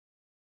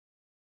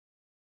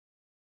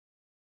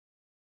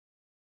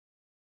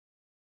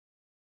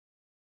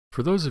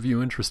For those of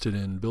you interested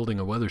in building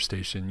a weather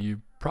station,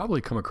 you've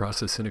probably come across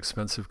this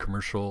inexpensive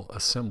commercial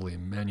assembly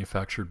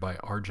manufactured by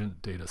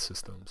Argent data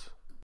systems.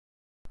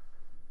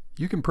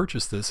 You can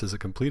purchase this as a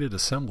completed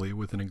assembly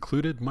with an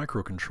included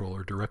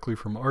microcontroller directly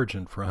from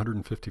Argent for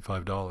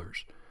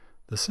 $155.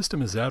 The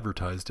system is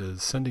advertised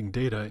as sending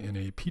data in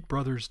a Pete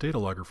Brothers data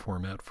logger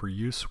format for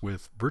use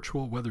with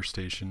Virtual Weather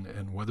Station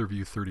and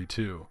WeatherView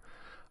 32.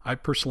 I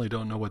personally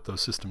don't know what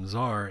those systems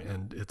are,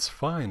 and it's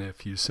fine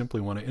if you simply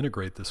want to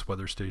integrate this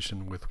weather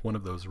station with one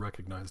of those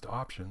recognized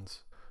options.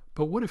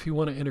 But what if you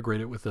want to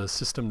integrate it with a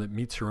system that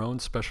meets your own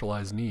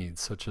specialized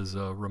needs, such as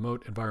a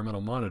remote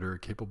environmental monitor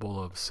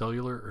capable of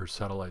cellular or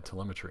satellite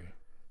telemetry?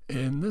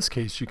 In this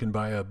case, you can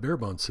buy a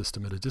bare-bones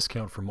system at a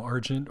discount from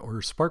Argent or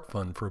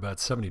SparkFun for about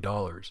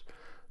 $70.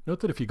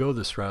 Note that if you go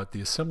this route,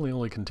 the assembly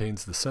only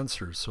contains the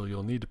sensors, so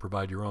you'll need to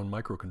provide your own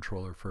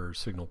microcontroller for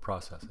signal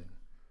processing.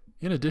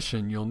 In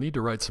addition, you'll need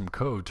to write some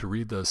code to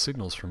read the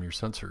signals from your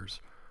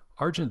sensors.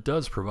 Argent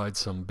does provide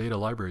some beta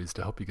libraries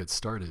to help you get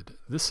started.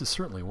 This is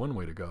certainly one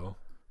way to go.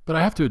 But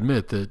I have to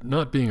admit that,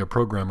 not being a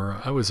programmer,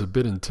 I was a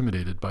bit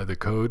intimidated by the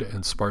code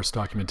and sparse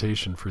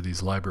documentation for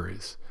these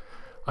libraries.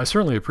 I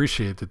certainly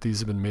appreciate that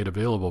these have been made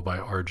available by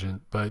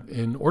Argent, but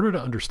in order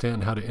to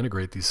understand how to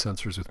integrate these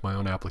sensors with my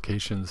own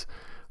applications,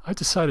 I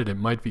decided it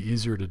might be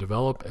easier to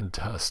develop and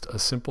test a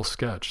simple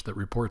sketch that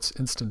reports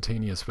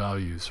instantaneous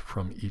values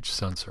from each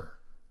sensor.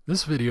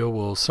 This video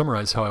will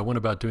summarize how I went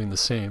about doing the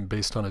same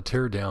based on a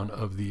teardown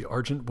of the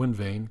Argent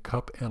Vane,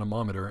 Cup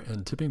Anemometer,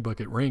 and tipping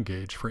bucket rain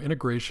gauge for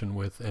integration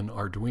with an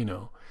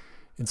Arduino.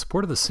 In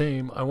support of the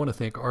same, I want to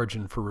thank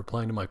Argent for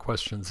replying to my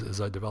questions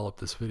as I developed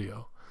this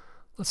video.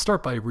 Let's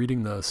start by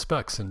reading the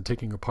specs and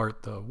taking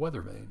apart the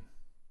weather vane.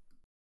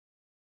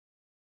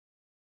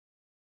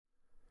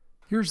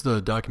 Here's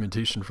the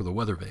documentation for the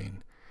weather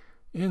vane.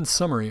 In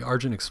summary,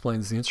 Argent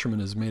explains the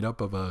instrument is made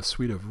up of a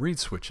suite of reed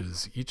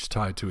switches, each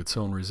tied to its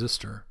own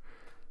resistor.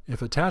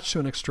 If attached to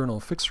an external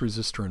fixed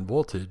resistor and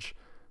voltage,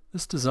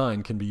 this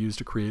design can be used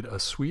to create a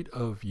suite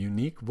of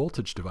unique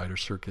voltage divider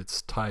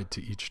circuits tied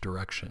to each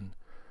direction.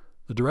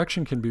 The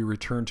direction can be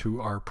returned to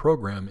our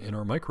program in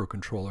our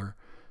microcontroller,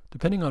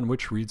 depending on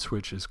which reed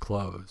switch is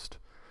closed.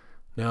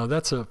 Now,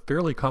 that's a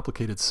fairly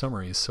complicated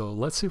summary, so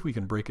let's see if we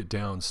can break it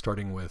down,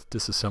 starting with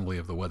disassembly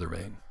of the weather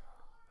vane.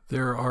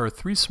 There are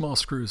 3 small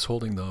screws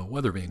holding the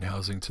weather vane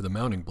housing to the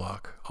mounting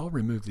block. I'll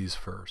remove these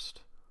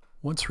first.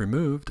 Once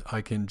removed,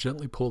 I can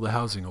gently pull the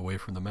housing away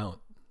from the mount.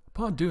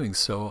 Upon doing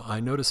so, I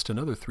noticed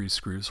another 3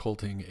 screws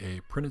holding a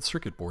printed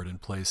circuit board in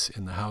place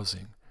in the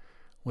housing.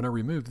 When I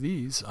remove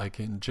these, I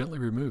can gently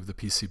remove the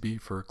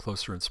PCB for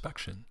closer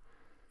inspection.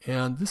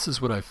 And this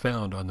is what I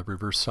found on the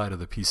reverse side of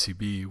the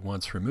PCB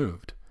once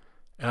removed.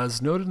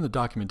 As noted in the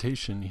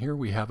documentation, here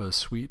we have a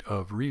suite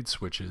of reed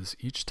switches,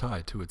 each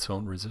tied to its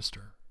own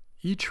resistor.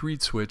 Each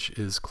reed switch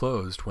is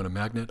closed when a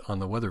magnet on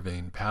the weather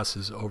vane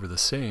passes over the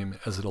same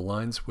as it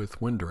aligns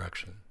with wind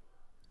direction.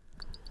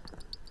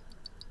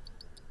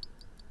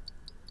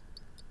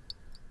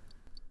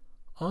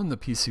 On the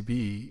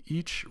PCB,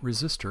 each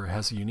resistor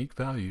has a unique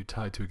value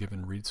tied to a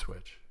given reed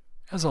switch.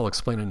 As I'll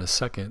explain in a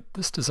second,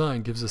 this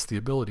design gives us the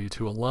ability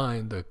to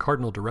align the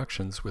cardinal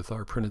directions with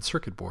our printed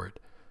circuit board,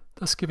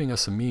 thus giving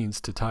us a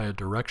means to tie a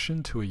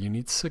direction to a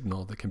unique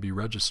signal that can be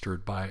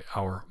registered by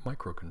our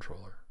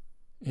microcontroller.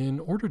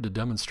 In order to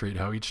demonstrate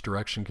how each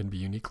direction can be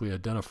uniquely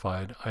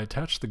identified, I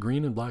attached the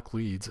green and black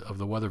leads of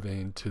the weather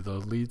vane to the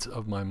leads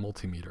of my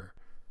multimeter.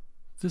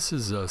 This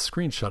is a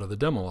screenshot of the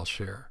demo I'll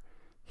share.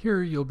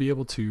 Here you'll be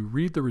able to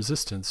read the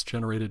resistance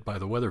generated by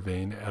the weather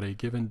vane at a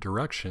given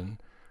direction,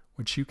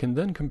 which you can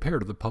then compare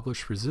to the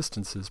published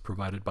resistances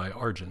provided by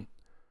Argent.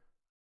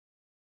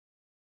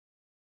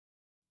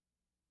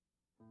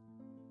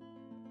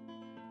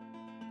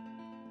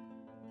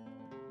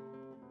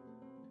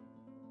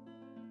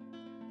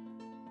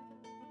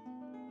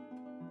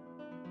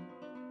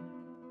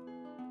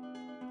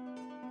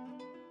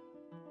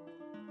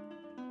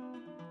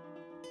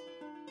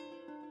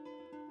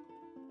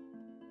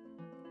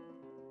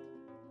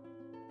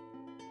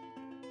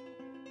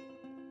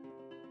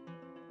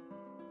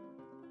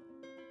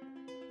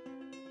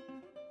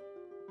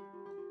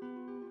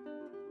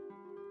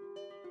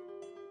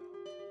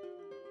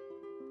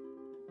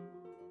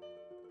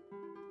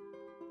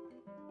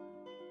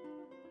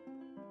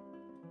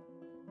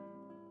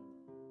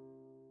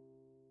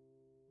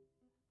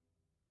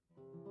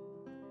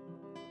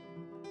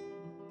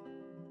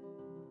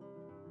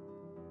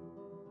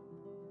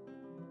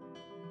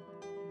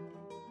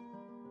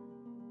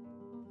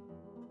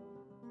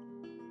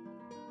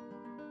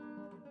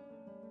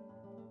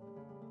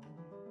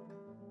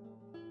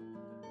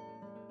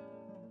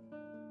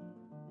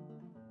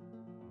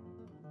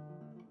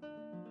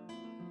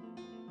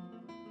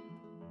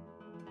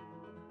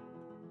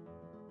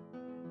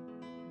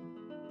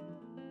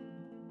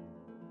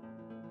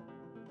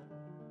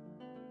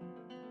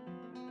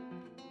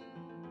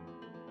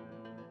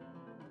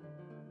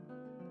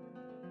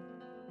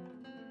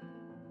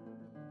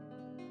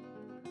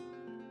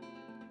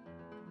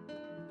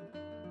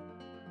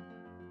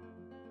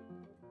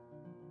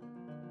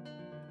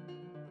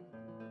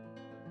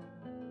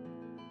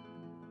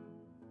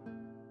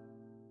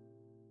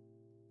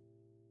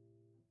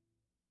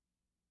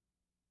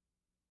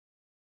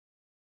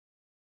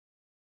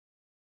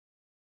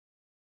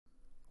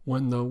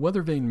 When the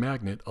weather vane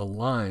magnet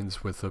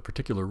aligns with a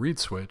particular reed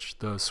switch,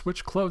 the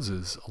switch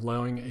closes,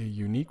 allowing a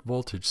unique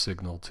voltage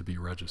signal to be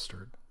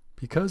registered.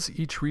 Because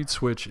each reed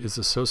switch is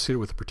associated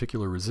with a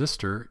particular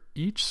resistor,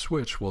 each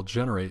switch will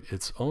generate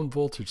its own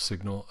voltage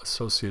signal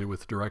associated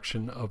with the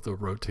direction of the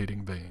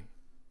rotating vane.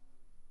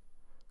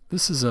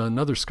 This is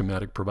another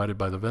schematic provided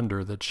by the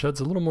vendor that sheds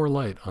a little more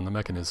light on the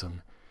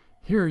mechanism.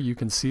 Here you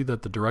can see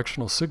that the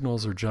directional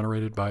signals are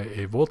generated by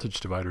a voltage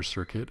divider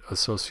circuit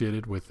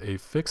associated with a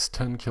fixed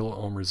 10 kilo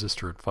ohm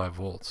resistor at 5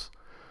 volts.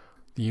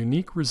 The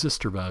unique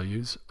resistor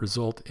values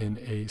result in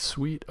a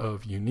suite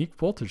of unique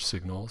voltage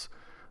signals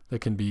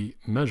that can be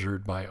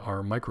measured by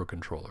our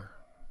microcontroller.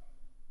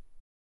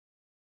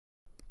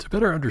 To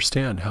better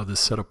understand how this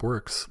setup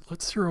works,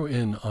 let's zero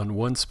in on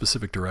one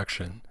specific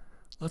direction.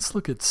 Let's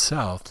look at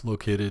south,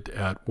 located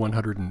at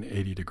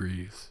 180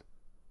 degrees.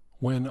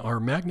 When our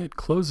magnet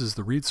closes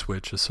the reed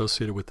switch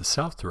associated with the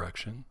south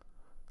direction,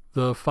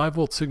 the 5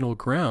 volt signal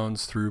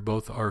grounds through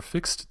both our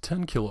fixed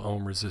 10 kilo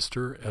ohm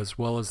resistor as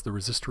well as the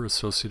resistor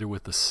associated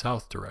with the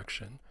south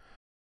direction.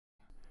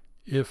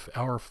 If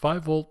our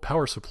 5 volt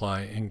power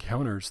supply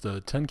encounters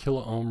the 10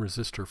 kilo ohm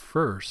resistor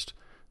first,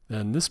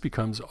 then this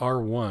becomes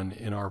R1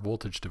 in our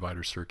voltage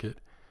divider circuit,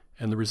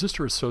 and the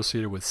resistor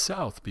associated with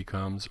south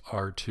becomes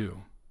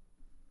R2.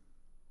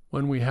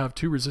 When we have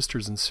two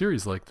resistors in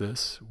series like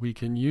this, we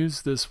can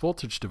use this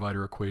voltage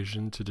divider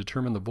equation to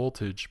determine the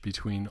voltage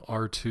between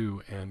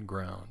R2 and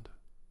ground.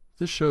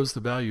 This shows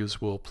the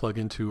values we'll plug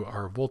into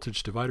our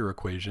voltage divider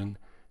equation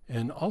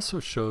and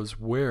also shows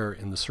where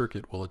in the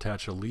circuit we'll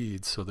attach a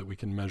lead so that we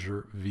can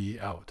measure V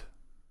out.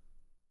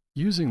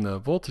 Using the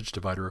voltage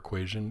divider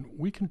equation,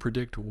 we can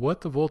predict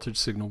what the voltage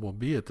signal will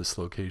be at this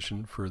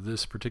location for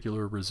this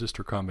particular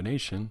resistor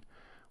combination,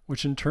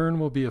 which in turn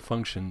will be a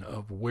function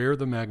of where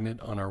the magnet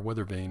on our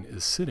weather vane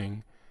is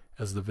sitting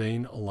as the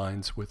vane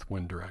aligns with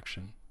wind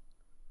direction.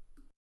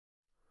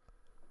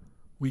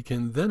 We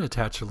can then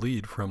attach a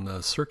lead from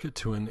the circuit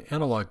to an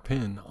analog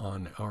pin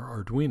on our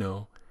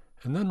Arduino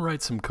and then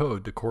write some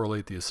code to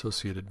correlate the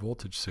associated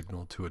voltage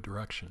signal to a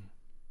direction.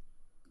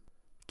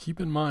 Keep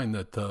in mind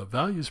that the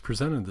values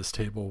presented in this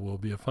table will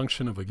be a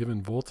function of a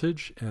given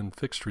voltage and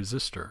fixed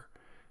resistor.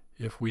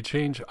 If we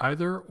change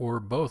either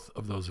or both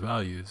of those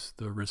values,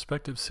 the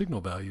respective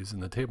signal values in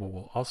the table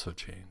will also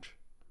change.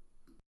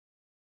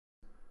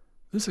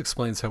 This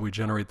explains how we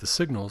generate the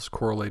signals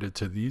correlated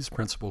to these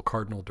principal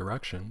cardinal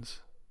directions.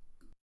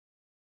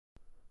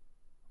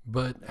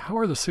 But how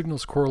are the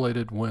signals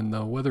correlated when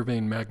the weather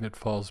vane magnet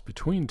falls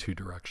between two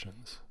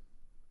directions?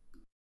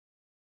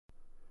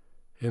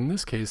 In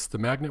this case, the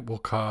magnet will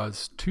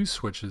cause two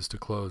switches to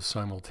close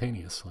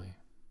simultaneously,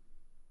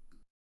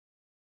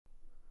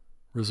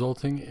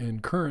 resulting in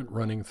current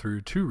running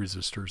through two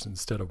resistors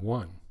instead of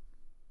one.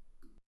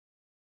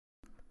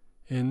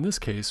 In this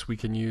case, we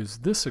can use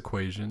this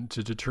equation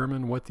to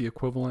determine what the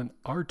equivalent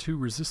R2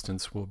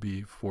 resistance will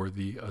be for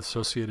the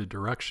associated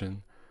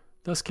direction,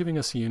 thus giving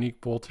us a unique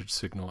voltage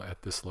signal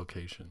at this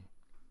location.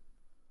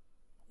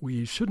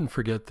 We shouldn't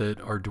forget that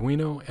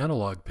Arduino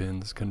analog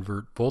pins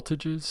convert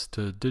voltages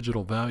to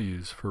digital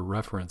values for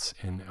reference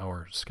in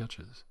our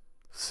sketches.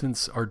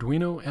 Since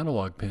Arduino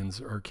analog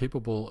pins are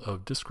capable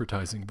of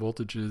discretizing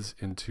voltages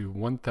into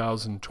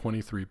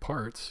 1023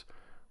 parts,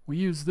 we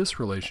use this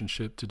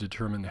relationship to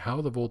determine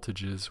how the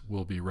voltages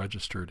will be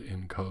registered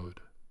in code.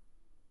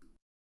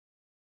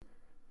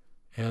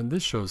 And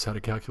this shows how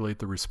to calculate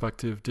the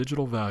respective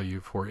digital value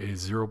for a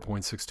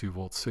 0.62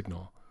 volt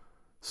signal.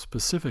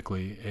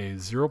 Specifically, a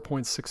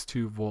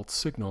 0.62 volt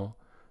signal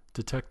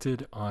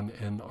detected on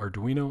an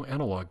Arduino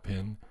analog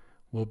pin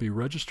will be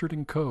registered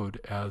in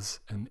code as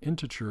an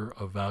integer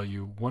of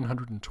value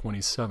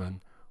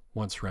 127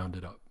 once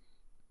rounded up.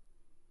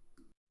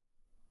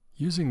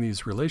 Using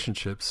these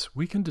relationships,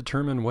 we can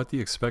determine what the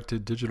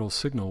expected digital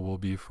signal will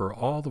be for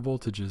all the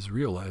voltages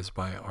realized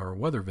by our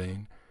weather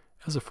vane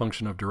as a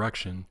function of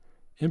direction,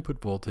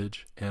 input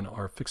voltage, and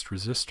our fixed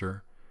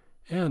resistor,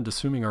 and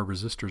assuming our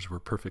resistors were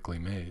perfectly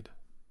made.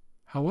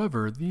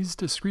 However, these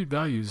discrete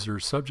values are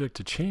subject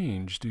to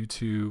change due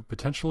to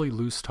potentially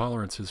loose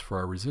tolerances for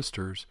our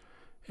resistors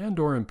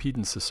and/or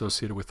impedance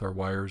associated with our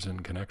wires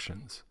and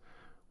connections.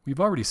 We've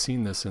already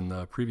seen this in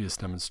the previous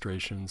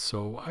demonstration,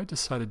 so I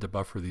decided to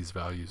buffer these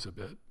values a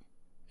bit.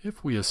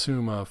 If we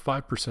assume a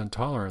 5%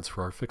 tolerance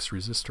for our fixed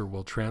resistor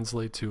will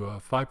translate to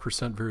a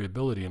 5%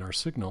 variability in our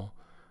signal,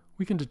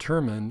 we can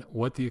determine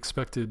what the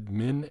expected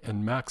min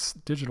and max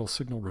digital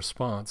signal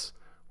response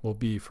will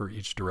be for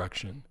each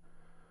direction.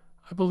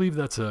 I believe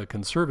that's a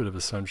conservative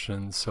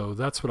assumption, so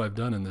that's what I've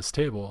done in this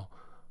table,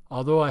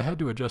 although I had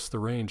to adjust the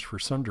range for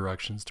some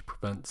directions to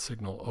prevent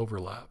signal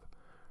overlap.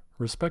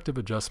 Respective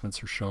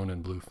adjustments are shown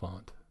in blue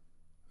font.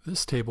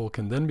 This table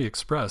can then be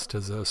expressed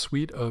as a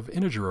suite of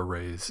integer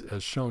arrays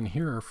as shown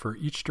here for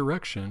each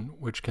direction,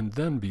 which can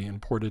then be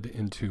imported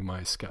into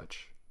my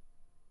sketch.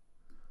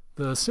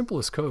 The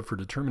simplest code for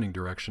determining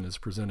direction is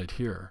presented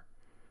here.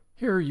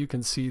 Here you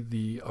can see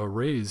the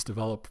arrays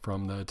developed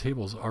from the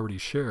tables already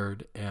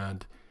shared,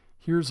 and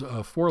Here's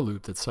a for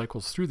loop that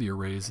cycles through the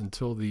arrays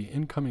until the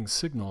incoming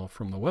signal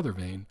from the weather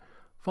vane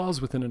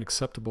falls within an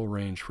acceptable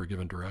range for a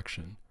given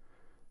direction.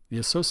 The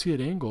associate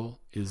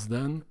angle is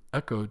then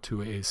echoed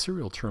to a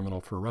serial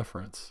terminal for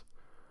reference.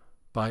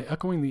 By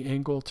echoing the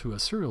angle to a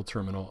serial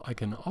terminal, I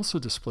can also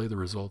display the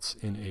results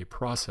in a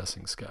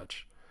processing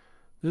sketch.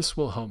 This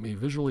will help me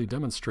visually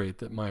demonstrate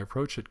that my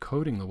approach at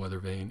coding the weather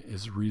vane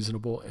is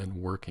reasonable and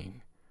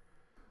working.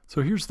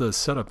 So here's the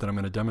setup that I'm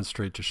going to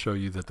demonstrate to show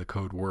you that the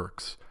code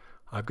works.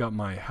 I've got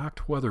my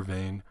hacked weather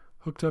vane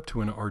hooked up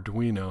to an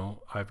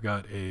Arduino. I've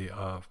got a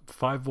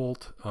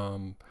 5-volt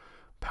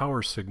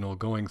power signal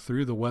going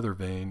through the weather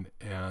vane,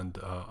 and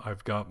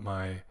I've got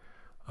my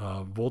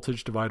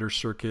voltage divider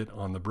circuit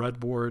on the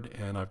breadboard,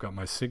 and I've got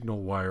my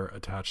signal wire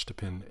attached to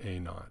pin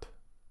A0.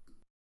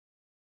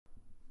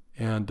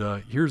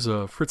 And here's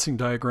a fritzing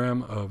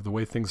diagram of the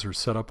way things are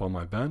set up on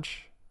my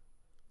bench.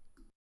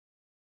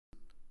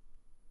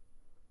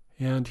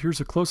 And here's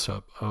a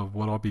close-up of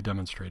what I'll be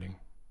demonstrating.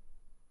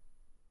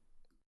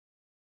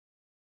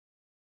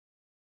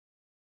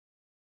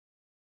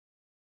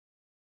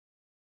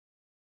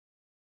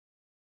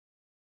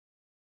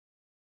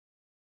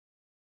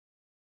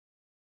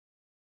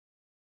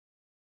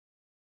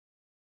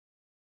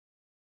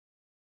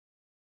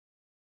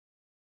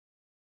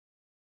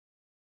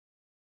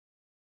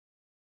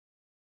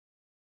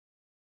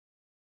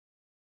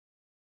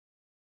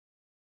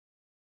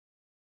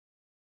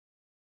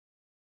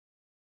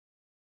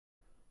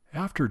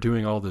 After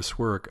doing all this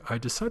work, I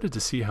decided to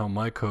see how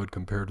my code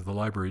compared to the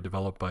library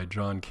developed by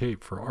John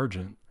Cape for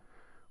Argent.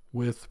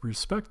 With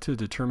respect to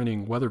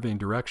determining weather vane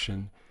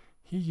direction,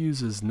 he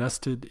uses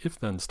nested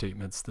if-then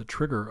statements that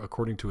trigger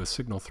according to a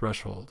signal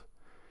threshold.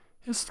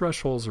 His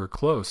thresholds are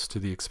close to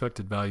the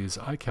expected values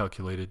I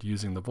calculated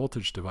using the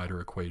voltage divider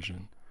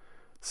equation.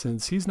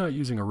 Since he's not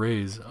using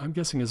arrays, I'm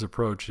guessing his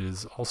approach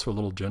is also a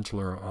little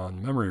gentler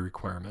on memory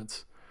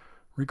requirements.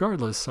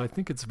 Regardless, I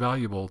think it's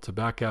valuable to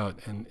back out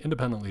and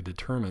independently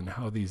determine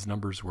how these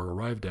numbers were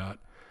arrived at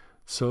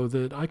so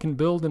that I can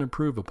build and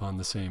improve upon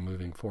the same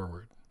moving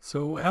forward.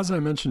 So as I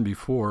mentioned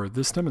before,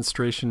 this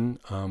demonstration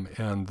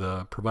and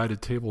the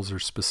provided tables are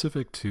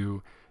specific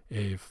to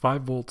a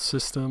 5-volt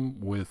system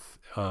with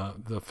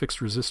the fixed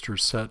resistor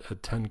set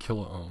at 10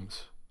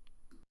 kiloohms.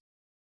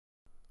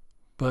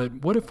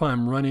 But what if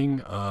I'm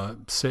running,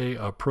 say,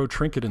 a Pro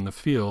Trinket in the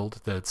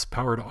field that's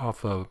powered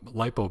off a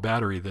LiPo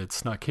battery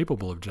that's not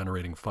capable of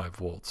generating 5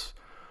 volts?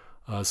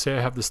 Say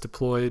I have this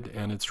deployed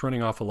and it's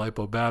running off a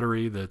LiPo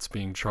battery that's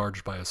being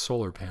charged by a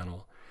solar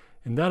panel.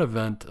 In that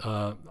event,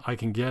 I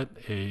can get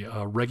a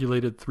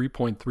regulated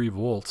 3.3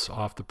 volts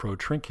off the Pro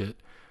Trinket,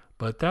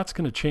 but that's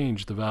going to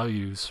change the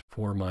values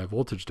for my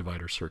voltage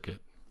divider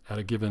circuit at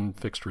a given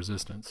fixed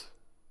resistance.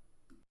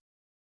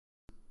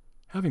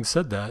 Having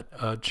said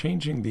that,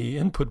 changing the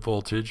input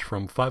voltage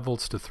from 5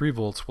 volts to 3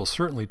 volts will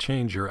certainly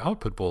change your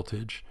output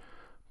voltage,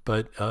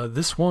 but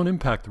this won't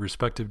impact the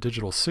respective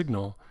digital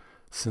signal,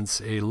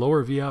 since a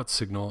lower Vout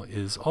signal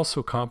is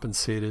also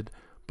compensated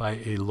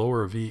by a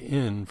lower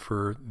Vin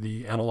for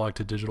the analog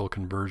to digital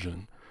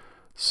conversion.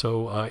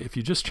 So if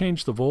you just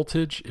change the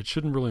voltage, it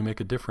shouldn't really make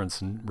a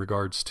difference in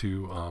regards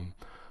to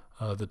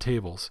the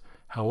tables.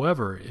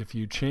 However, if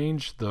you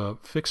change the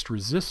fixed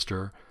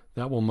resistor,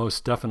 that will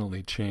most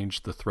definitely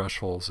change the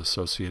thresholds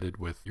associated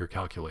with your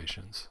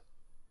calculations.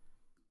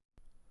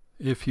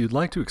 If you'd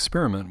like to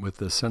experiment with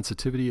the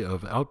sensitivity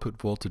of output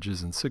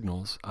voltages and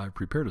signals, I've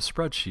prepared a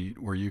spreadsheet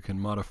where you can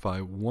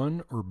modify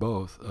one or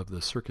both of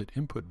the circuit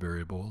input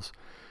variables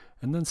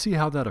and then see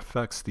how that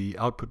affects the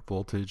output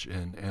voltage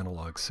and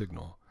analog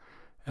signal.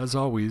 As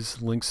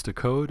always, links to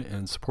code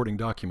and supporting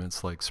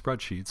documents like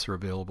spreadsheets are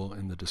available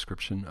in the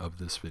description of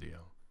this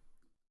video.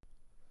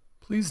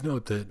 Please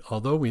note that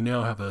although we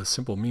now have a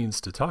simple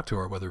means to talk to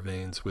our weather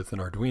vanes with an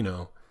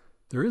Arduino,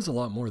 there is a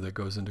lot more that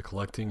goes into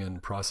collecting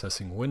and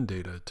processing wind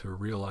data to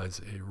realize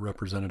a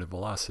representative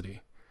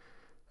velocity.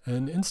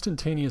 An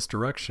instantaneous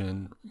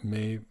direction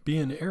may be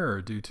in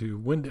error due to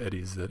wind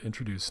eddies that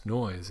introduce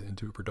noise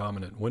into a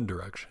predominant wind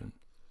direction.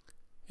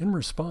 In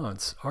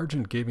response,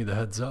 Argent gave me the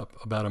heads up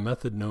about a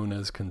method known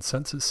as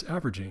consensus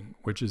averaging,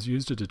 which is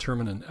used to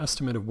determine an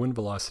estimate of wind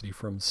velocity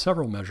from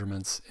several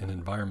measurements in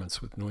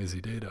environments with noisy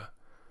data.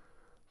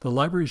 The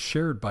libraries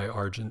shared by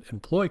Argent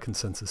employ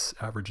consensus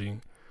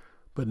averaging,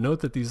 but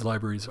note that these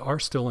libraries are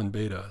still in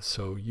beta,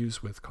 so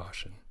use with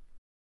caution.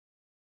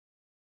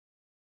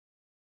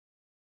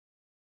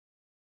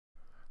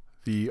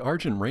 The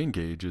Argent rain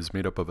gauge is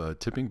made up of a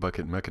tipping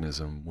bucket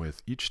mechanism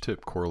with each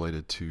tip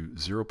correlated to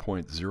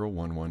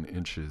 0.011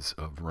 inches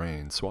of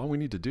rain. So all we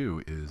need to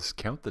do is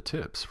count the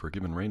tips for a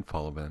given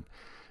rainfall event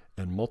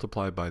and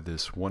multiply by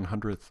this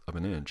 1/100th of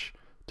an inch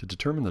to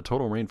determine the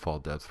total rainfall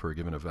depth for a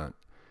given event.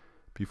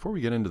 Before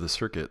we get into the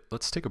circuit,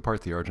 let's take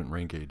apart the Argent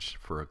rain gauge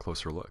for a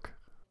closer look.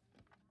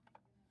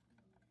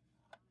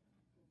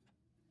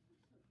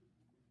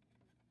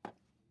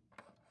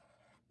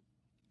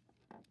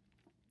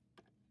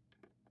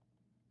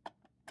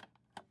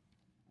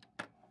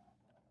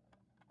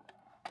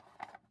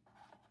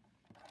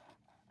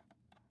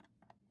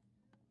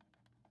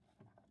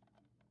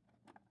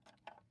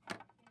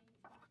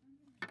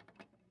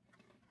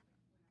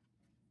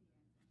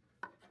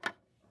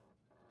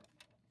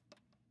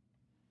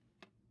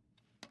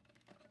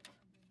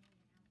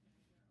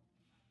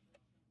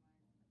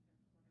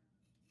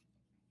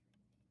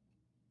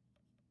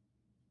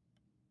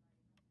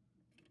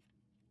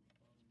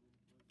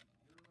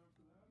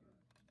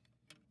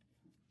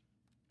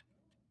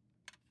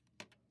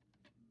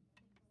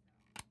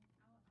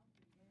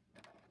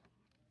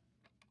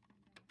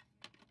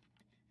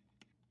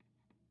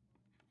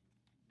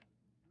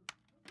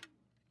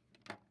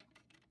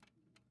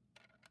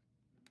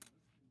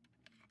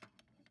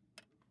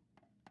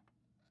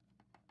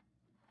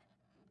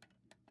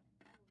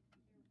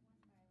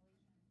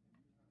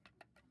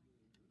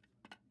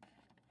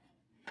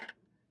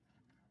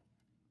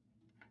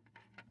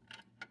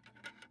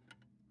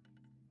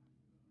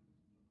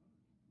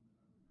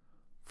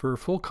 For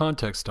full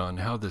context on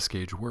how this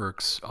gauge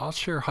works, I'll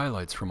share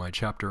highlights from my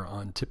chapter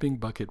on tipping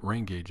bucket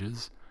rain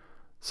gauges,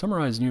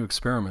 summarize new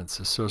experiments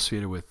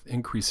associated with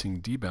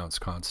increasing debounce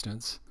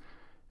constants,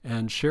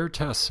 and share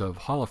tests of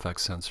Hall effect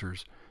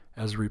sensors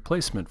as a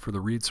replacement for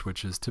the reed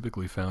switches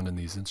typically found in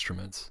these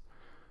instruments.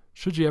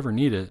 Should you ever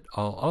need it,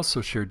 I'll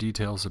also share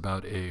details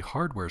about a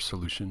hardware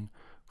solution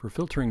for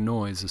filtering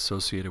noise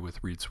associated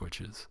with reed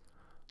switches.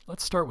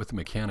 Let's start with the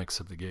mechanics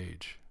of the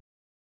gauge.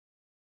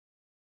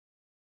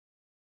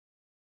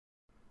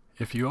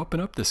 If you open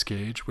up this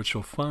gauge, what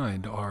you'll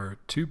find are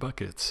two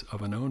buckets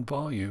of a known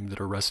volume that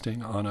are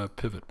resting on a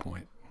pivot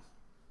point.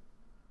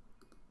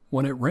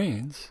 When it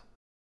rains,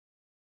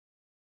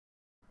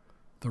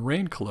 the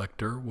rain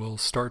collector will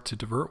start to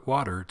divert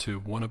water to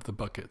one of the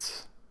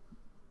buckets.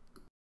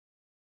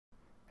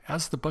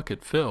 As the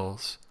bucket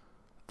fills,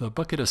 the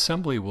bucket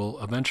assembly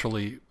will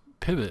eventually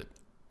pivot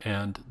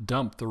and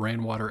dump the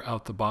rainwater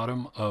out the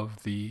bottom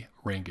of the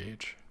rain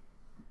gauge.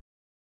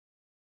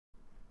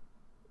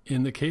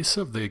 In the case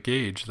of the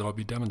gauge that I'll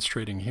be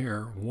demonstrating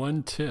here,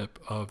 one tip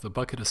of the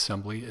bucket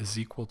assembly is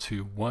equal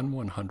to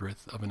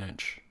 1/100th of an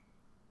inch.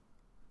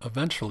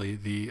 Eventually,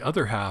 the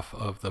other half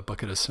of the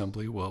bucket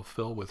assembly will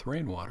fill with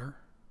rainwater,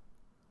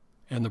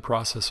 and the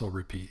process will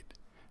repeat.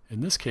 In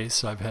this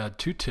case, I've had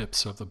two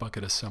tips of the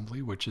bucket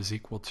assembly, which is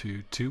equal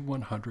to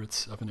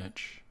 2/100ths of an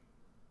inch.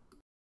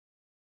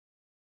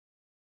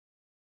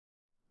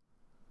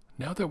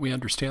 Now that we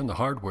understand the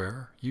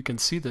hardware, you can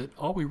see that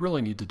all we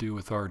really need to do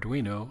with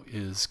Arduino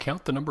is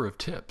count the number of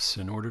tips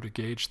in order to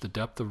gauge the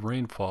depth of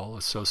rainfall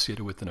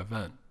associated with an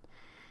event.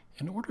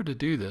 In order to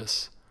do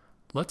this,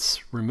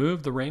 let's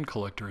remove the rain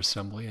collector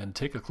assembly and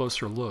take a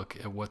closer look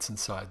at what's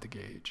inside the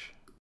gauge.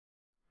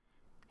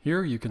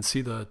 Here you can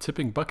see the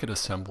tipping bucket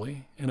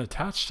assembly, and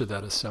attached to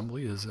that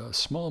assembly is a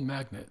small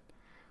magnet.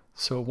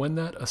 So when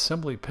that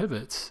assembly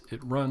pivots,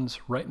 it runs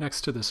right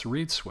next to this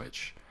reed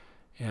switch,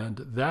 and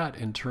that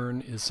in turn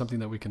is something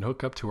that we can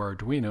hook up to our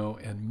Arduino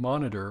and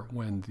monitor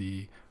when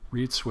the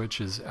reed switch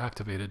is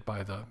activated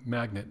by the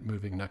magnet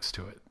moving next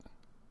to it.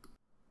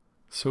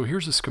 So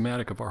here's a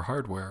schematic of our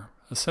hardware.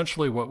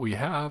 Essentially what we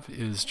have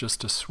is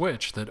just a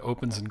switch that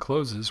opens and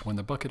closes when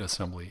the bucket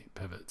assembly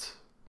pivots.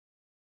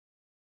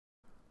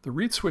 The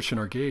reed switch in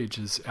our gauge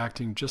is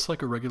acting just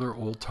like a regular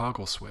old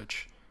toggle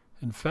switch.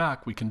 In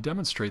fact, we can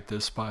demonstrate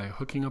this by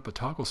hooking up a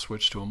toggle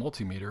switch to a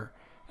multimeter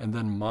and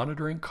then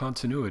monitoring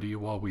continuity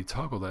while we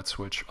toggle that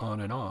switch on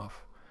and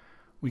off.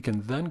 We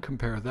can then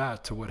compare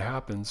that to what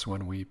happens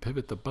when we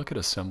pivot the bucket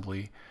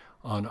assembly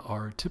on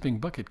our tipping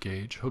bucket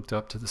gauge hooked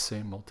up to the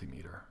same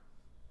multimeter.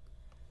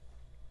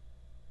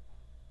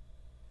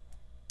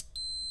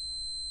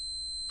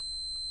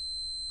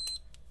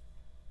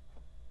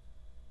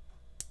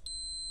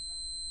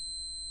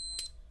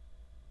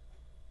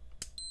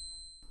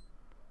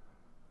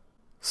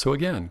 So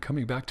again,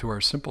 coming back to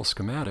our simple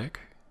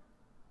schematic,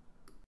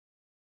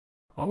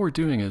 all we're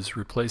doing is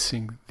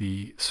replacing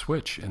the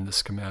switch in the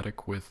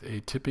schematic with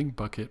a tipping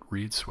bucket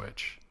reed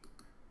switch.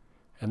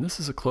 And this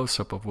is a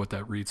close-up of what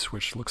that reed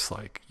switch looks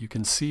like. You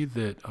can see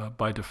that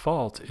by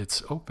default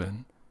it's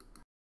open.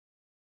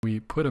 We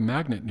put a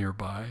magnet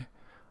nearby,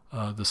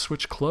 the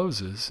switch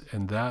closes,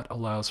 and that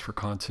allows for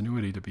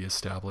continuity to be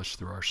established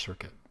through our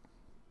circuit.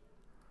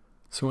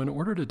 So in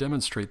order to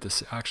demonstrate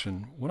this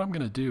action, what I'm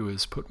going to do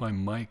is put my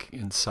mic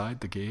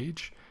inside the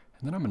gauge,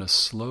 and then I'm going to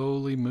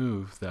slowly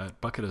move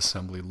that bucket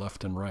assembly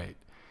left and right.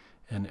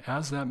 And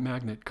as that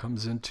magnet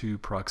comes into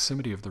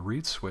proximity of the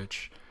reed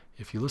switch,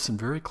 if you listen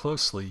very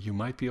closely, you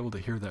might be able to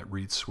hear that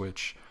reed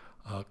switch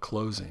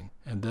closing.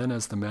 And then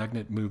as the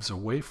magnet moves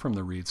away from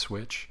the reed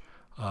switch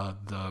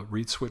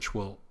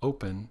will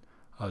open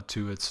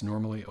to its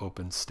normally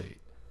open state.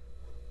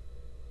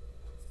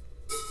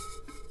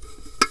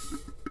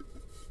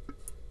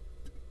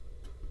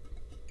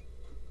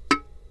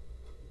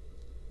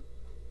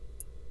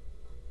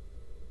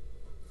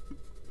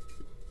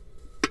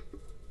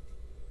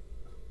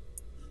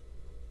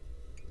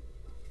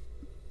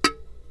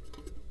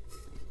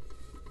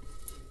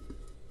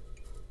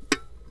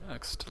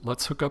 Next,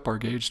 let's hook up our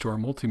gauge to our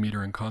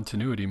multimeter in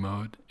continuity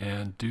mode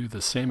and do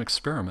the same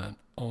experiment,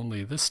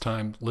 only this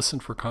time listen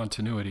for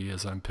continuity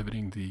as I'm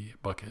pivoting the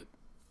bucket.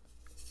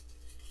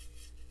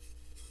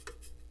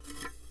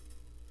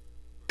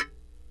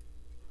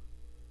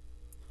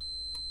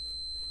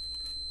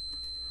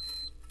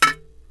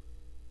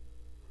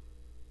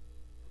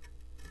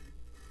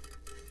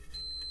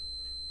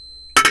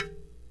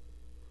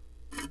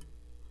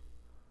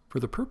 For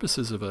the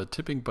purposes of a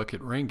tipping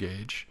bucket rain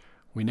gauge,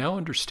 we now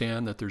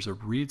understand that there's a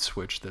reed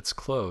switch that's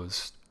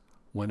closed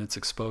when it's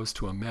exposed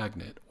to a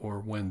magnet or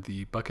when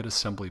the bucket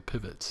assembly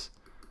pivots.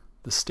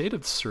 The state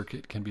of the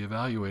circuit can be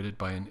evaluated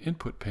by an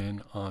input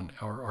pin on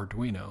our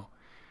Arduino.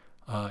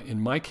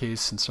 In my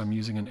case, since I'm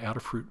using an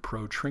Adafruit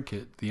Pro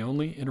trinket, the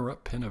only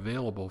interrupt pin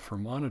available for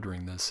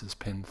monitoring this is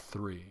pin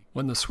 3.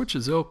 When the switch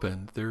is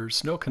open,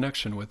 there's no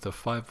connection with the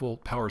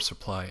 5-volt power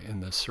supply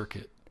in the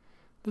circuit.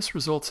 This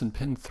results in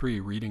pin 3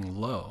 reading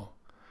low.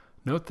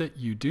 Note that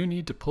you do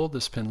need to pull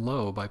this pin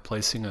low by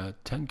placing a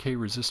 10K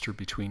resistor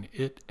between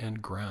it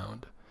and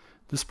ground.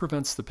 This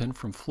prevents the pin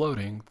from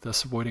floating,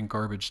 thus avoiding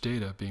garbage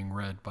data being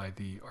read by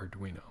the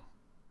Arduino.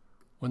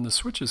 When the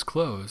switch is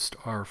closed,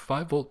 our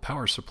 5-volt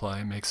power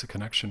supply makes a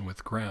connection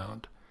with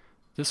ground.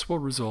 This will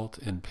result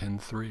in pin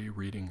 3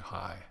 reading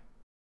high.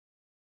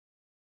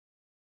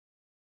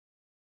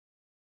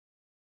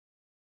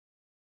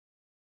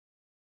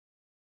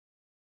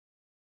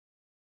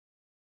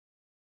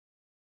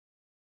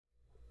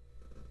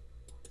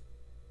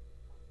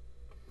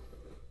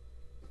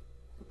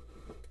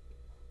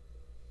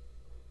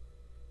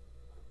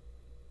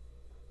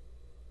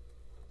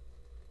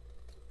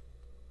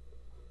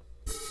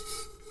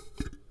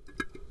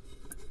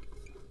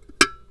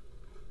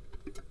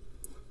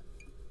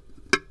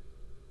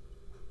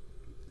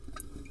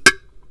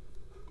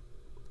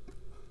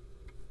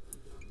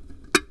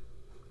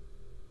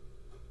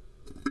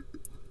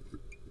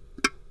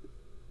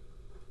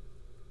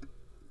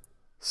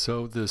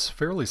 So this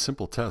fairly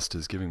simple test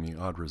is giving me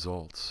odd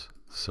results.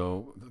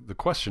 So the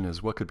question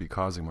is, what could be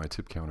causing my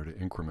tip counter to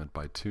increment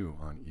by 2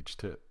 on each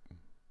tip?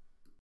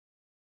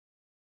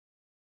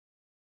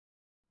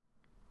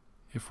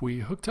 If we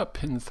hooked up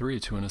pin 3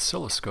 to an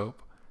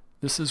oscilloscope,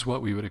 this is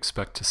what we would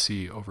expect to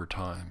see over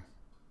time.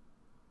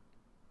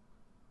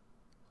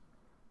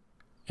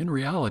 In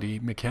reality,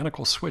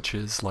 mechanical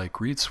switches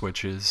like reed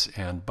switches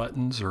and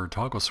buttons or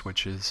toggle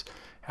switches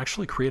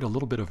actually create a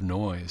little bit of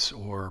noise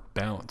or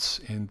bounce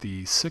in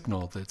the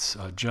signal that's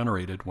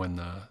generated when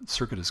the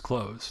circuit is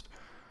closed.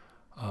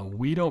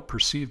 We don't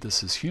perceive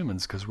this as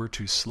humans because we're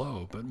too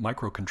slow, but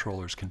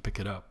microcontrollers can pick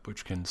it up,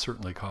 which can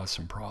certainly cause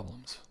some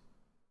problems.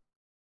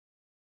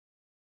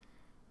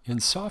 In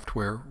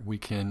software, we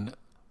can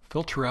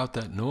filter out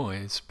that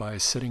noise by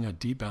setting a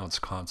debounce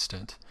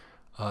constant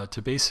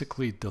to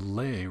basically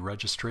delay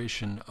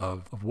registration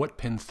of what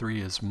pin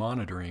 3 is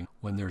monitoring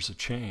when there's a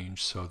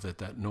change so that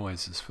that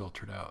noise is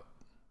filtered out.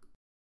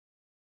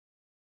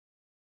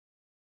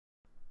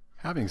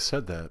 Having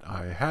said that,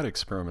 I had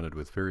experimented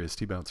with various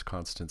debounce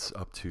constants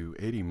up to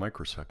 80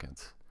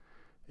 microseconds.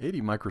 80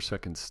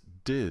 microseconds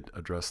did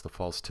address the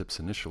false tips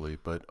initially,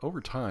 but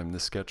over time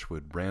this sketch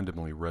would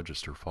randomly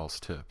register false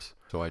tips.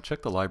 So I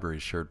checked the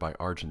libraries shared by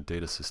Argent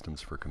data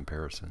systems for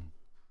comparison.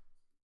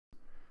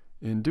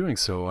 In doing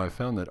so, I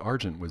found that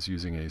Argent was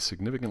using a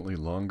significantly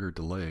longer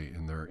delay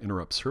in their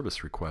interrupt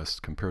service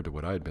request compared to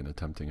what I had been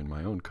attempting in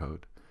my own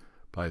code,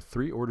 by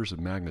 3 orders of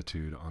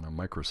magnitude on a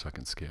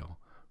microsecond scale,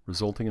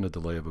 resulting in a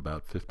delay of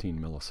about 15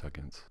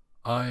 milliseconds.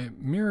 I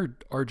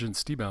mirrored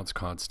Argent's debounce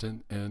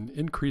constant and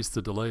increased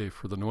the delay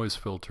for the noise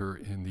filter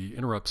in the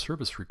interrupt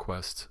service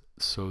request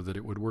so that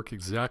it would work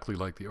exactly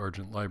like the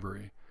Argent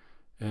library.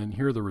 And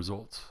here are the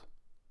results.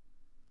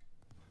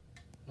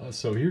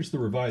 So here's the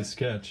revised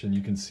sketch, and you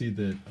can see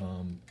that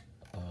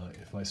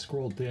if I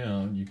scroll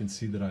down, you can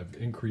see that I've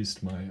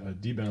increased my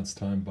debounce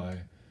time by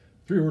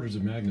 3 orders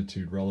of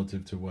magnitude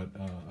relative to what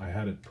I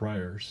had it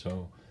prior.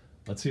 So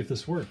let's see if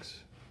this works.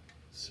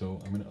 So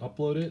I'm going to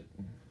upload it.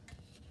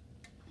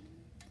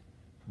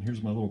 And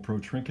here's my little Pro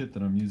Trinket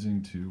that I'm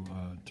using to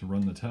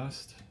run the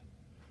test.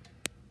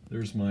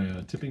 There's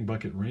my tipping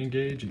bucket rain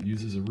gauge. It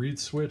uses a reed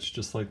switch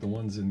just like the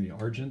ones in the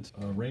Argent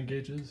rain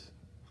gauges.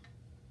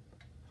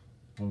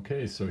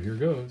 Okay, so here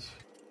goes.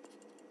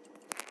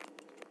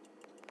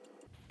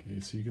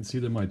 Okay, so you can see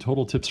that my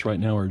total tips right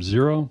now are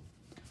 0.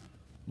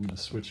 I'm going to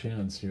switch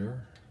hands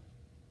here.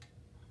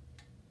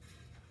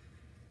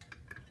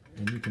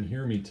 And you can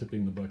hear me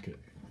tipping the bucket.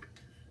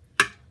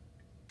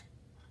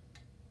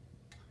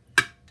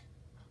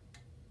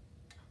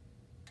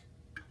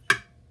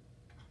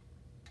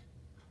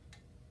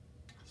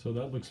 So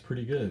that looks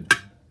pretty good.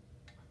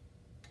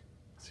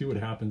 See what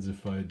happens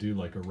if I do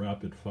like a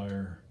rapid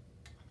fire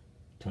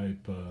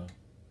type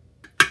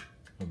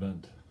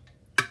event.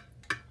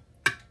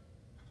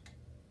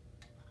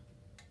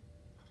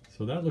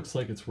 So that looks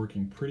like it's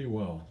working pretty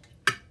well.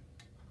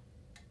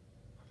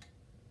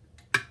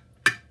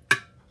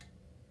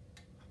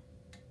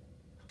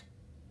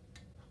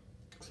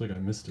 Looks like I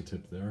missed a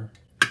tip there.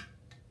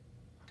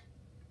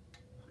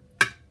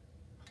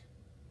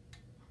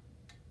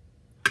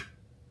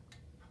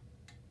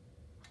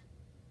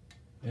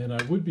 And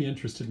I would be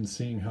interested in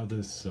seeing how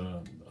this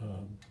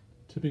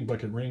tipping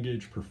bucket rain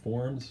gauge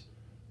performs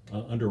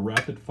under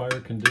rapid fire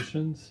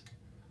conditions,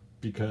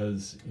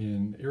 because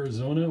in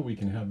Arizona we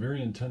can have very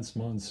intense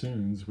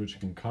monsoons which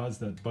can cause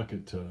that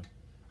bucket to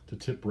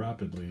tip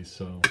rapidly.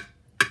 So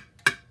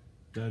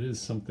that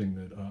is something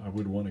that I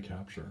would want to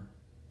capture.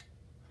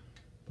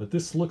 But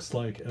this looks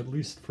like, at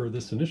least for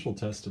this initial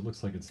test, it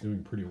looks like it's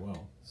doing pretty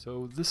well.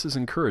 So this is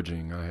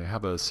encouraging. I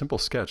have a simple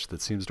sketch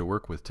that seems to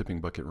work with tipping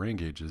bucket rain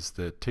gauges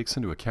that takes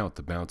into account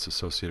the bounce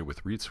associated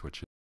with reed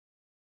switches.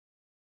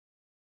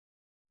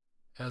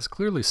 As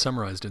clearly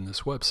summarized in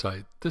this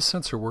website, this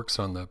sensor works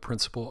on the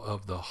principle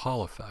of the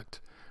Hall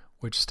effect,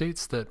 which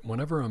states that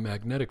whenever a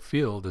magnetic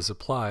field is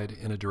applied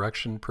in a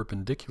direction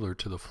perpendicular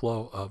to the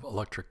flow of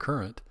electric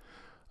current,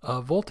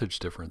 a voltage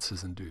difference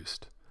is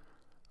induced.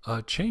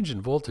 A change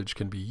in voltage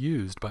can be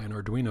used by an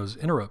Arduino's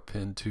interrupt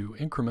pin to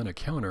increment a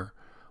counter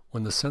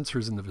when the sensor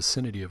is in the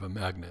vicinity of a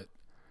magnet.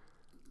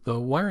 The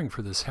wiring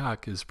for this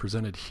hack is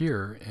presented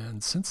here,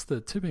 and since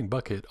the tipping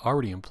bucket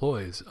already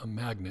employs a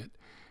magnet,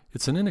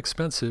 it's an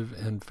inexpensive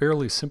and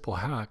fairly simple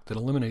hack that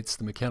eliminates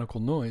the mechanical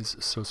noise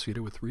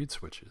associated with reed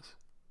switches.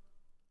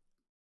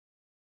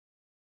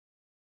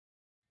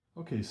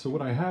 Okay, so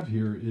what I have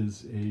here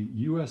is a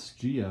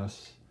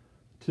USGS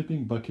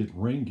tipping bucket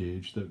rain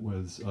gauge that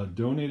was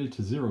donated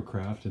to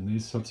ZeroCraft, and they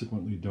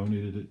subsequently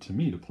donated it to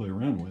me to play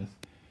around with.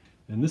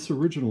 And this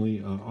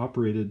originally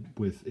operated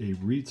with a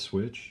reed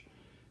switch,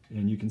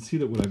 and you can see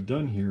that what I've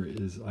done here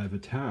is I've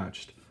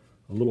attached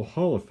a little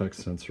Hall effect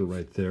sensor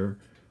right there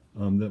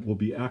that will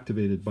be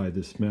activated by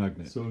this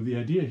magnet. So the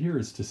idea here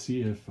is to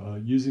see if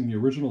using the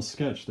original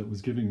sketch that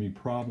was giving me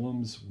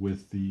problems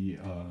with the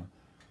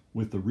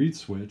reed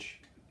switch,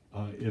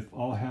 if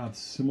I'll have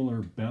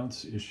similar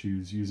bounce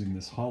issues using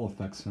this Hall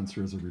effect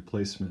sensor as a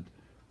replacement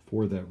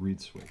for that reed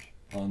switch.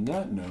 On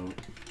that note,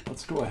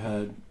 let's go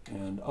ahead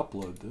and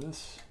upload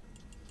this.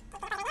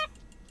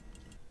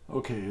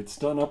 Okay, it's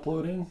done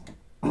uploading.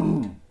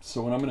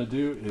 So what I'm going to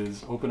do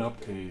is open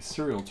up a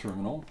serial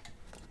terminal.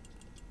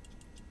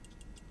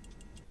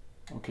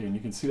 Okay, and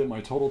you can see that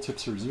my total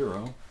tips are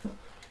 0.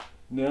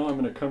 Now I'm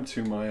going to come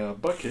to my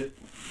bucket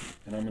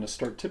and I'm going to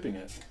start tipping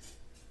it.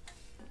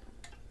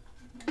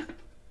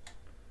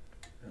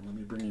 And let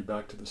me bring you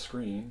back to the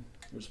screen.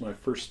 Here's my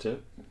first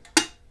tip,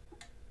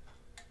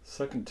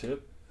 second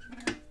tip,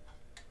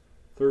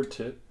 third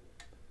tip.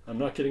 I'm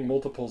not getting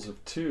multiples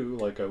of 2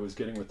 like I was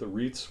getting with the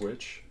reed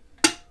switch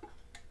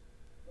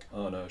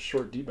on a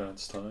short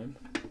debounce time.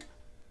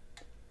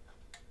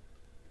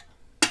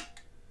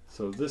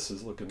 So this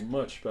is looking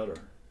much better.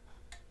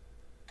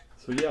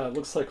 So yeah, it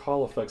looks like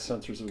Hall effect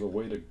sensors are the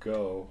way to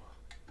go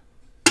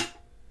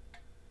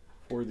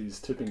for these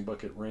tipping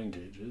bucket rain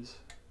gauges.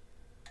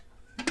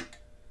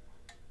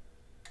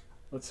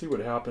 Let's see what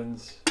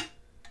happens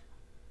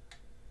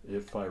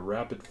if I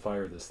rapid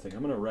fire this thing.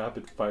 I'm going to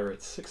rapid fire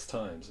it 6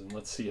 times and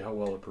let's see how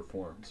well it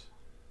performs.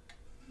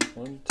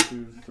 1,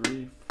 2,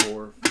 3,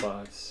 4,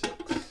 5,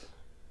 6.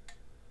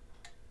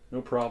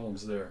 No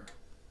problems there.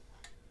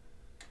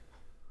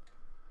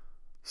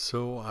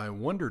 So I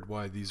wondered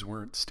why these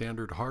weren't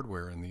standard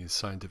hardware in these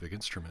scientific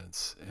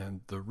instruments,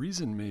 and the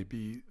reason may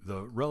be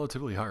the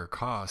relatively higher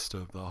cost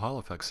of the Hall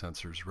effect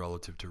sensors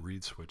relative to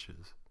reed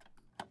switches.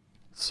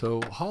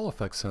 So Hall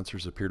effect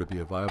sensors appear to be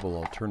a viable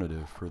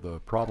alternative for the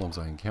problems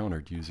I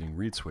encountered using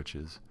reed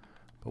switches,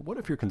 but what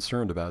if you're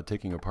concerned about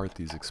taking apart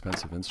these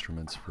expensive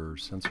instruments for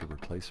sensor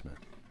replacement?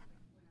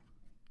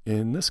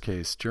 In this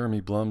case,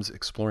 Jeremy Blum's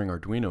Exploring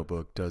Arduino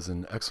book does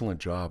an excellent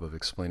job of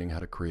explaining how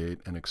to create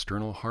an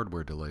external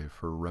hardware delay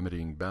for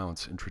remedying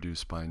bounce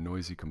introduced by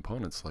noisy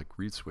components like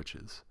reed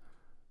switches.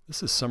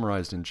 This is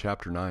summarized in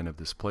Chapter 9 of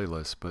this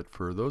playlist, but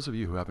for those of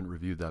you who haven't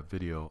reviewed that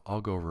video, I'll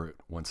go over it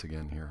once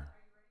again here.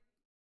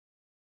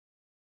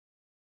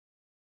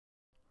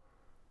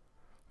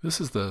 This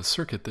is the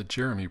circuit that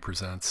Jeremy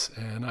presents,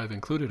 and I've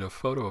included a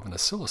photo of an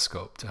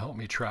oscilloscope to help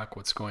me track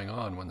what's going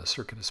on when the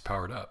circuit is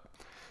powered up.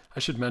 I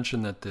should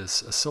mention that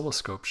this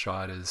oscilloscope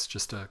shot is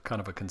just a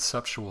kind of a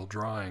conceptual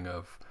drawing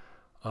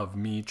of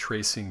me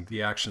tracing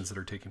the actions that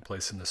are taking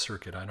place in the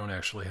circuit. I don't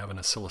actually have an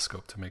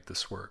oscilloscope to make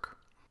this work.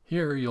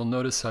 Here you'll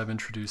notice I've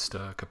introduced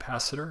a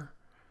capacitor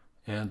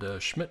and a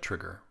Schmitt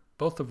trigger,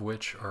 both of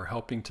which are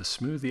helping to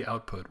smooth the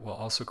output while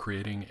also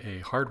creating a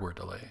hardware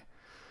delay.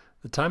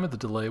 The time of the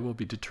delay will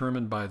be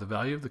determined by the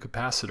value of the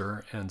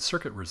capacitor and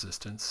circuit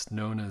resistance,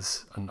 known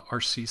as an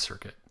RC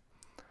circuit.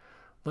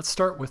 Let's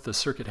start with the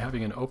circuit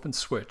having an open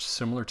switch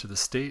similar to the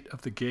state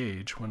of the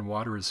gauge when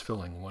water is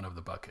filling one of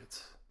the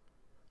buckets.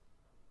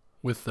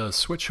 With the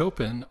switch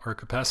open, our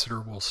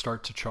capacitor will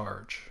start to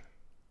charge.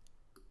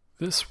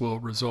 This will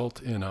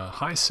result in a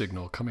high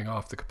signal coming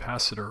off the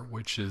capacitor,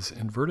 which is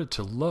inverted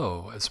to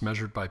low as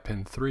measured by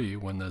pin 3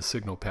 when the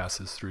signal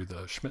passes through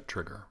the Schmitt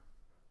trigger.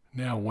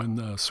 Now when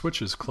the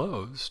switch is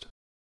closed,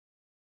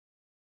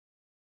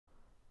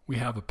 we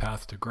have a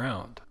path to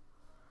ground.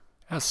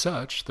 As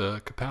such,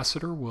 the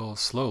capacitor will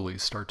slowly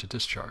start to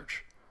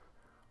discharge.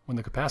 When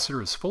the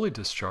capacitor is fully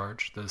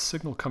discharged, the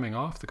signal coming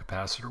off the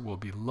capacitor will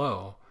be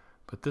low,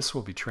 but this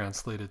will be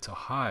translated to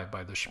high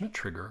by the Schmitt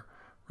trigger,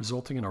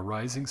 resulting in a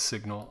rising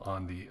signal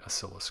on the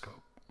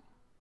oscilloscope.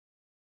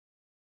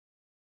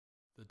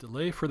 The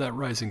delay for that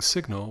rising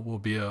signal will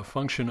be a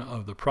function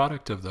of the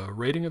product of the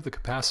rating of the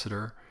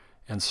capacitor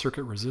and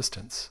circuit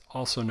resistance,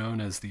 also known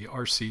as the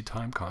RC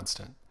time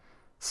constant.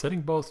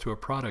 Setting both to a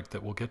product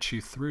that will get you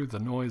through the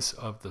noise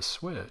of the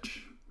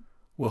switch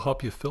will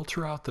help you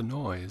filter out the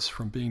noise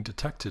from being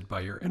detected by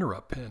your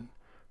interrupt pin,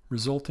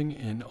 resulting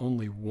in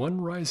only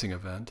one rising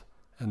event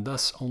and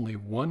thus only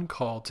one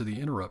call to the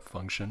interrupt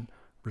function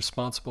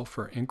responsible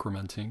for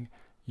incrementing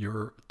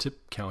your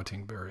tip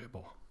counting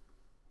variable.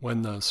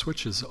 When the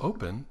switch is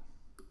open,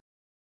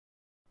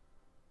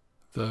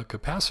 the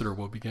capacitor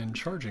will begin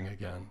charging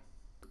again.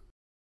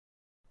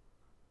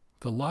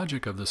 The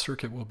logic of the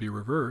circuit will be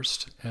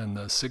reversed and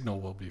the signal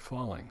will be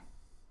falling.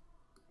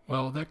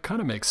 Well, that kind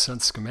of makes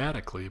sense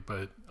schematically,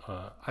 but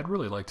I'd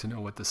really like to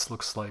know what this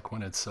looks like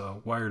when it's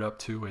wired up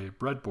to a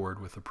breadboard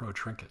with a Pro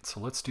Trinket. So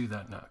let's do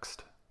that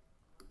next.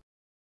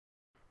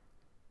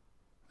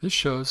 This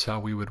shows how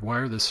we would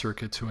wire this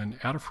circuit to an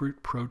Adafruit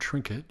Pro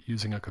Trinket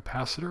using a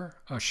capacitor,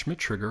 a Schmitt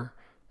trigger,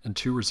 and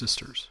 2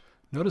 resistors.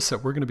 Notice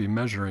that we're going to be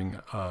measuring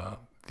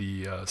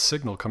the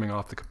signal coming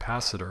off the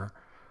capacitor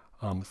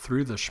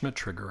through the Schmitt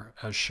trigger,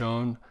 as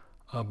shown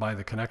by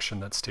the connection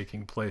that's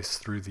taking place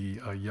through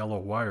the yellow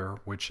wire,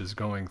 which is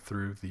going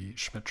through the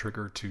Schmitt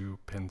trigger to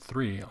pin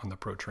 3 on the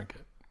Pro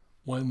Trinket.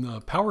 When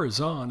the power is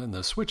on and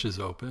the switch is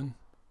open,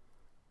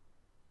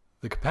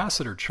 the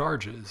capacitor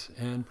charges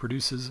and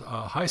produces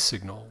a high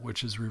signal,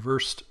 which is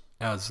reversed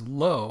as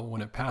low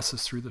when it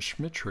passes through the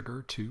Schmitt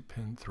trigger to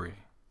pin 3.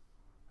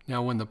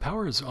 Now when the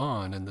power is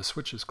on and the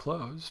switch is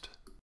closed,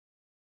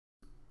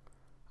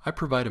 I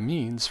provide a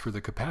means for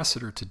the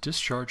capacitor to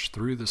discharge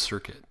through the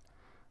circuit.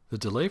 The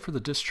delay for the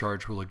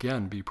discharge will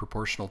again be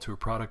proportional to a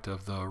product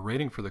of the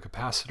rating for the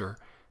capacitor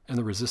and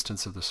the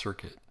resistance of the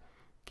circuit,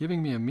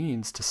 giving me a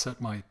means to set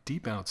my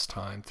debounce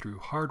time through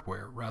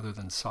hardware rather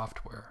than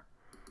software.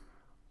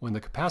 When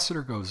the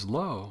capacitor goes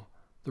low,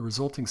 the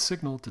resulting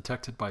signal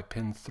detected by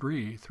pin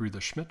 3 through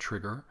the Schmitt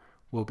trigger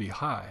will be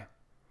high.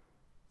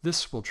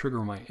 This will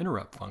trigger my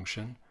interrupt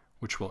function,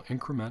 which will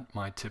increment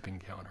my tipping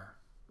counter.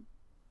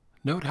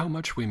 Note how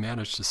much we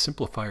managed to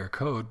simplify our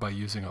code by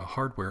using a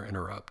hardware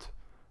interrupt.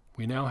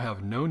 We now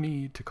have no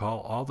need to call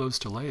all those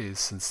delays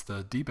since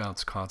the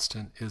debounce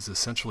constant is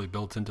essentially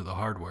built into the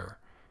hardware.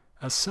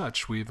 As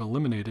such, we've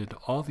eliminated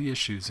all the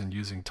issues in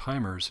using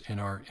timers in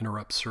our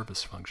interrupt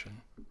service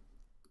function.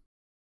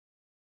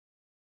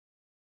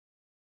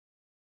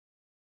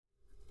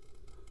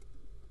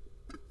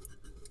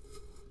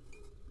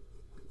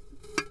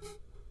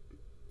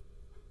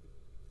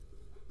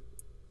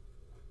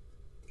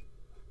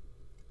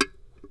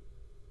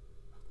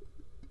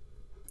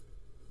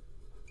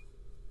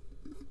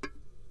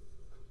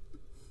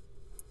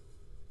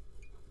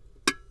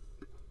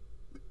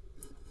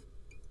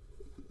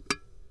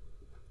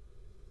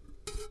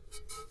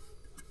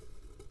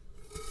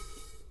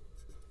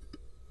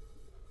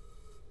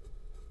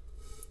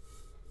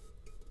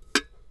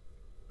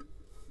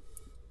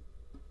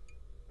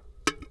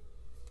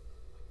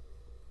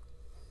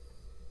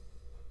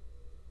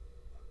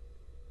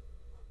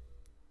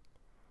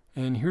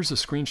 And here's a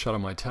screenshot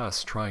of my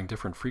test trying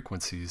different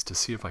frequencies to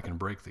see if I can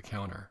break the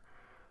counter.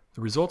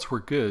 The results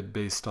were good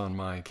based on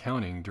my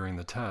counting during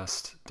the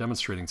test,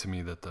 demonstrating to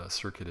me that the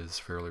circuit is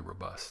fairly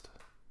robust.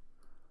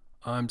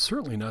 I'm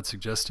certainly not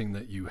suggesting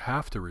that you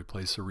have to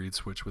replace a reed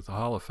switch with a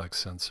Hall effect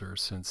sensor,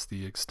 since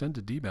the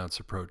extended debounce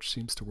approach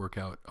seems to work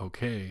out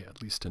okay,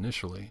 at least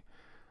initially.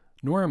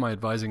 Nor am I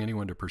advising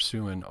anyone to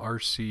pursue an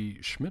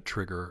RC-Schmitt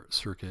trigger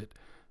circuit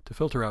to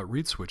filter out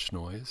reed switch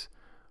noise.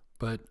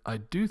 But I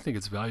do think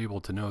it's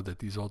valuable to know that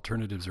these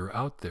alternatives are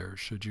out there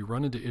should you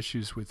run into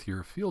issues with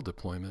your field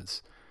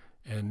deployments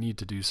and need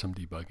to do some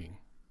debugging.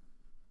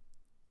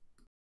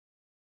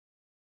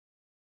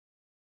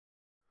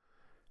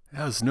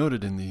 As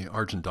noted in the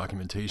Argent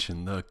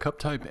documentation, the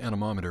Cup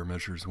Anemometer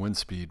measures wind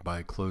speed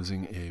by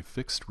closing a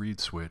fixed reed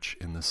switch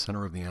in the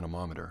center of the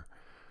anemometer.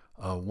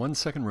 A 1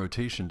 second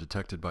rotation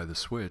detected by the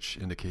switch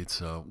indicates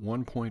a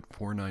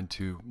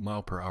 1.492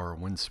 mile per hour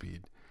wind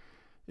speed.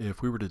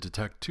 If we were to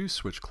detect 2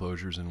 switch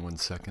closures in 1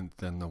 second,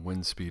 then the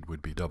wind speed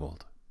would be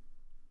doubled.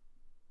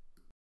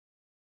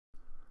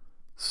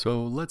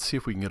 So let's see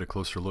if we can get a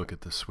closer look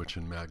at this switch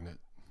and magnet.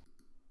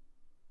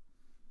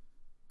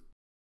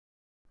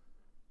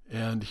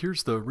 And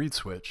here's the reed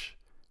switch.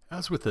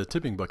 As with the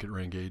tipping bucket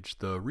rain gauge,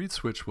 the reed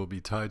switch will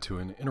be tied to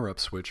an interrupt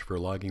switch for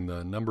logging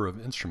the number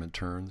of instrument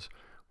turns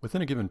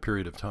within a given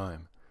period of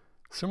time,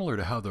 similar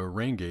to how the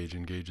rain gauge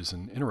engages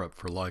an interrupt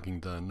for logging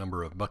the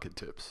number of bucket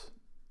tips.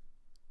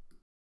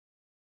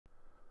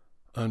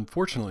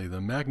 Unfortunately, the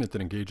magnet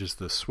that engages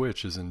the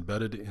switch is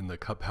embedded in the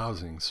cup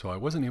housing, so I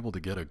wasn't able to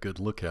get a good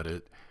look at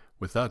it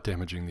without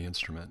damaging the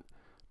instrument,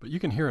 but you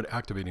can hear it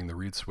activating the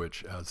reed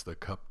switch as the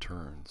cup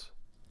turns.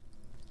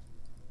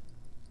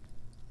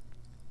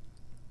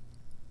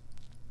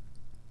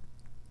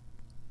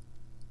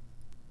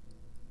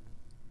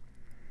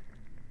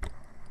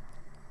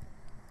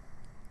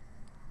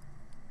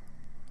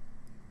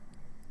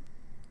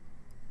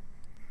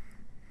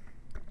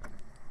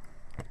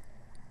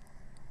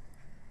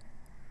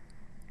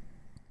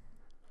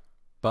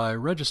 By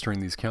registering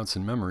these counts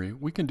in memory,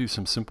 we can do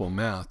some simple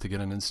math to get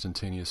an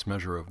instantaneous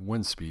measure of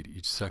wind speed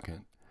each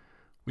second.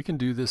 We can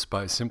do this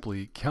by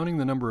simply counting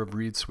the number of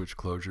reed switch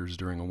closures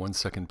during a 1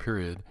 second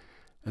period,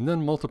 and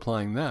then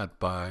multiplying that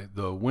by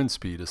the wind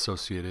speed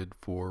associated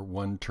for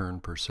 1 turn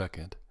per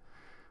second.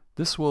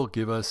 This will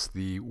give us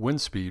the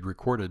wind speed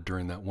recorded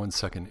during that 1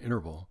 second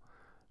interval.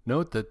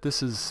 Note that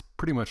this is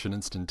pretty much an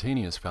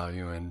instantaneous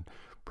value and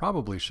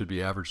probably should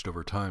be averaged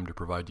over time to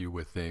provide you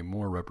with a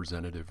more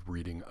representative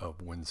reading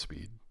of wind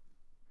speed.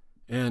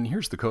 And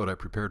here's the code I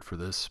prepared for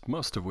this,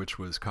 most of which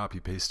was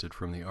copy-pasted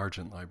from the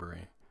Argent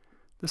library.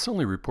 This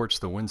only reports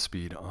the wind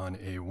speed on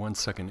a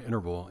 1-second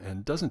interval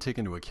and doesn't take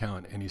into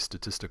account any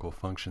statistical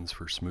functions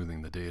for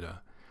smoothing the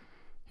data.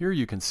 Here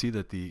you can see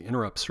that the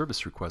interrupt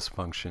service request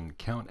function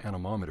Count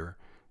Anemometer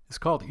is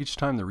called each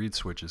time the read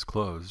switch is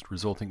closed,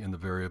 resulting in the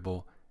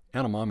variable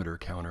anemometer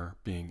counter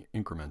being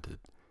incremented.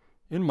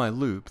 In my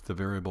loop, the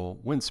variable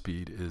wind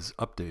speed is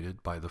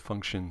updated by the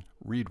function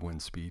read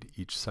wind speed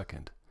each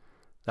second.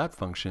 That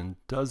function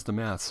does the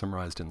math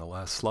summarized in the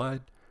last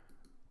slide,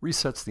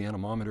 resets the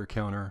anemometer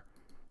counter,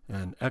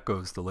 and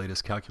echoes the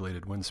latest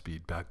calculated wind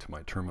speed back to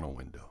my terminal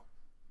window.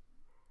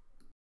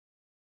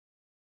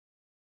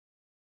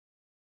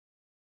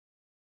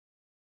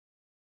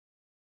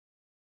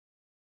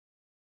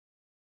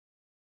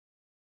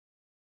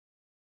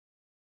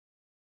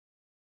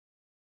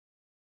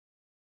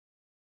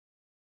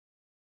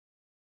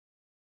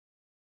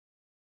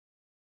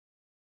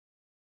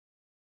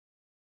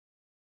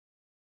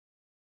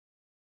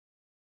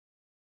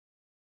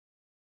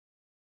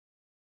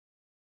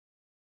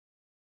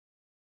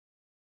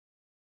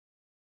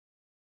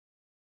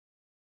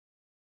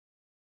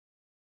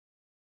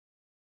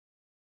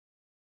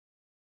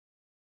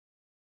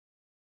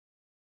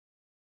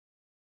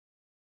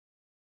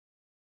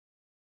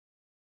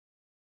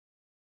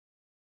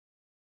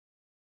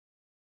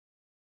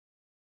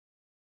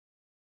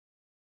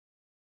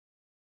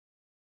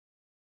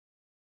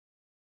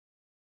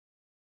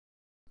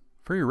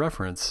 For your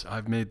reference,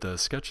 I've made the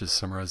sketches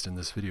summarized in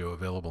this video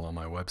available on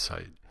my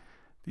website.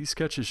 These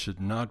sketches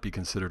should not be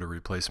considered a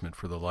replacement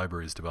for the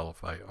libraries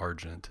developed by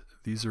Argent.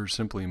 These are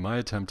simply my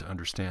attempt to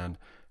understand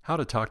how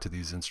to talk to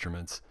these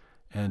instruments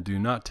and do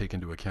not take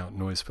into account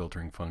noise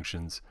filtering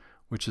functions,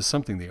 which is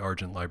something the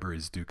Argent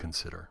libraries do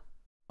consider.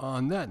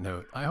 On that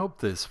note, I hope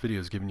this video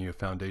has given you a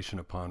foundation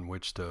upon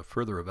which to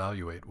further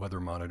evaluate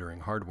weather monitoring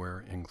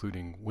hardware,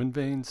 including wind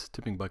vanes,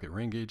 tipping bucket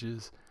rain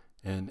gauges,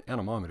 and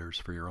anemometers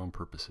for your own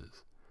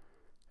purposes.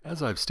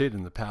 As I've stated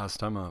in the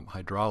past, I'm a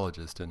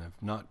hydrologist and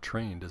have not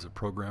trained as a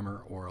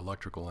programmer or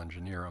electrical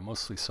engineer. I'm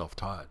mostly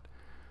self-taught.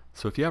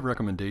 So if you have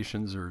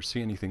recommendations or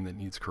see anything that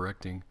needs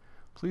correcting,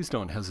 please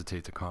don't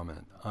hesitate to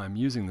comment. I'm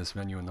using this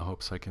venue in the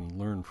hopes I can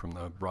learn from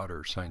the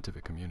broader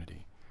scientific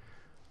community.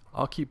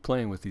 I'll keep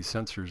playing with these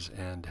sensors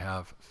and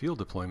have field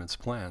deployments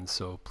planned,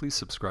 so please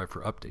subscribe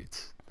for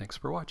updates. Thanks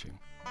for watching.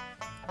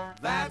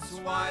 That's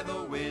why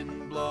the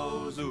wind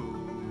blows,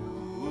 ooh.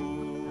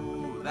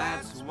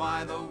 That's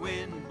why the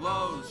wind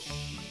blows,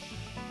 shh.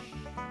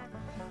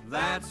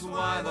 That's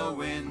why the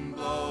wind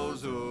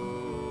blows,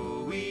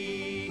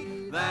 ooh-wee.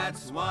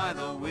 That's why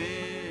the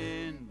wind